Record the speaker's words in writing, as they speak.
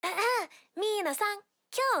皆さん、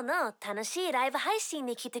今日の楽しいライブ配信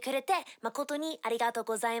に来てくれて誠にありがとう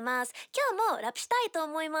ございます。今日もラップしたいと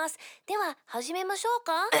思います。では始めましょう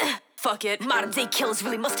か。Fuck it, modern day killers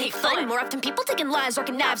really must take fun. More often people taking lives,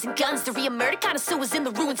 rocking knives and guns. The real murder connoisseurs in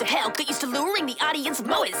the ruins of hell. Get used to luring the audience with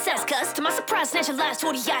what it says. Cause to my surprise, snatch your last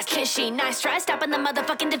 40 eyes. Can she? Nice try, stopping the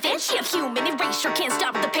motherfucking Da Vinci of human erasure. Can't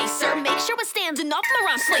stop with the pace, sir. Make sure we're standing off my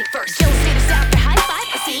rhyme slate first. Yo, status out for high five,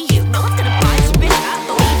 I see you. No one's gonna buy you, bitch, I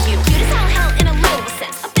believe you. Cute as all hell in a literal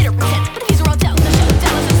sense. A bitter pretense, but these are all doubts. The show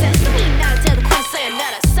dollars and cents. The mean not tell the queen saying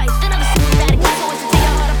not a sight. Then other super radic always to tear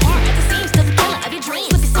your heart apart at the seams. Still the killer of your dreams.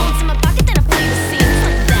 With the souls in my pocket, then I flee the scenes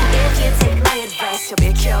like that. If you take my advice, you'll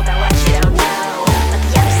be killed by what you don't know. But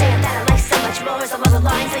the other saying that I like so much more. Some other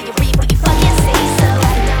lines that you read, but you fucking say so.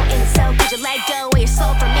 I don't know, ain't so could you let go of your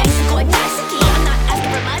soul from me? So go and die, Siki. I'm not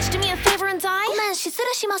asking for much. Do me a favor and die. ごめん、失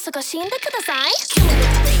礼しますが死んでください。Kill the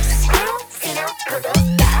face.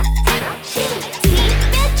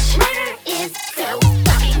 Bitch, murder is so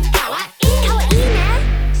fucking kawaii. Kawaii ne.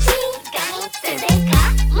 Shiga ni tsude ka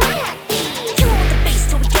mayai. Kill 'em with the bass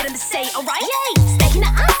till we get 'em to say, alright? Yay! Stacking the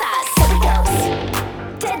answers. So it goes.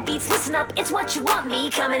 Deadbeats, listen up, it's what you want me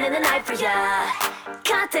coming in the night for ya.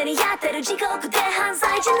 勝手にやってる地獄で犯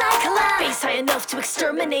罪じゃないから。 Bass high enough to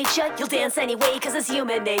exterminate ya. You'll dance anyway cause it's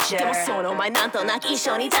human nature. でもその前なんとなく一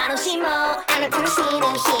緒に楽しもう。あなたの死ぬ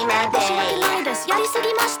日まで。申し訳ないです。やりす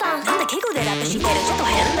ぎました。なんで敬語でラップしてるちょっと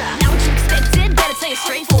変だ。Now what you expected? Better say it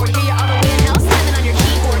straightforward. Hear you all the way in hell slamming on your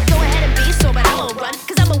keyboard. Go ahead and be so, but I won't run.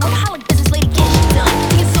 Cause I'm a workaholic business lady, get shit done.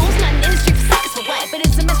 Being soul's not an industry for suckers for what? But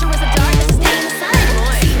it's a mystery as a dark that's a stay in the sun.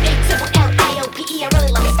 C-A-L-L-I-O-P-E, I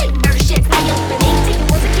really love it. Say murder shit's eye-opening. Taking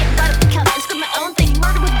words and getting right up the cuff and scream my own thing.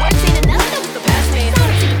 Murder with words ain't enough. That was the past me. Not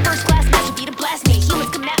a secret first class master beat to blast me.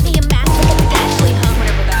 Humans come at me and mask me. Actually,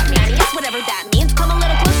 whatever that means. Yes, whatever that means. Come a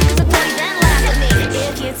little closer cause I'll tell you then laugh at me.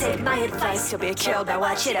 If you take my advice, you'll be killed by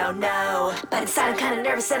what you don't know. But inside I'm kinda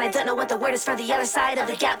nervous and I don't know what the word is for the other side of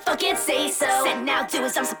the gap. Fucking say so. Said now do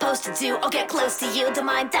as I'm supposed to do. I'll get close to you. Don't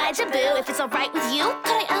mind deja vu if it's alright with you.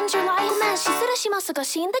 Could I end your life? ごめん、失礼しますが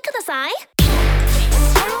死んでください。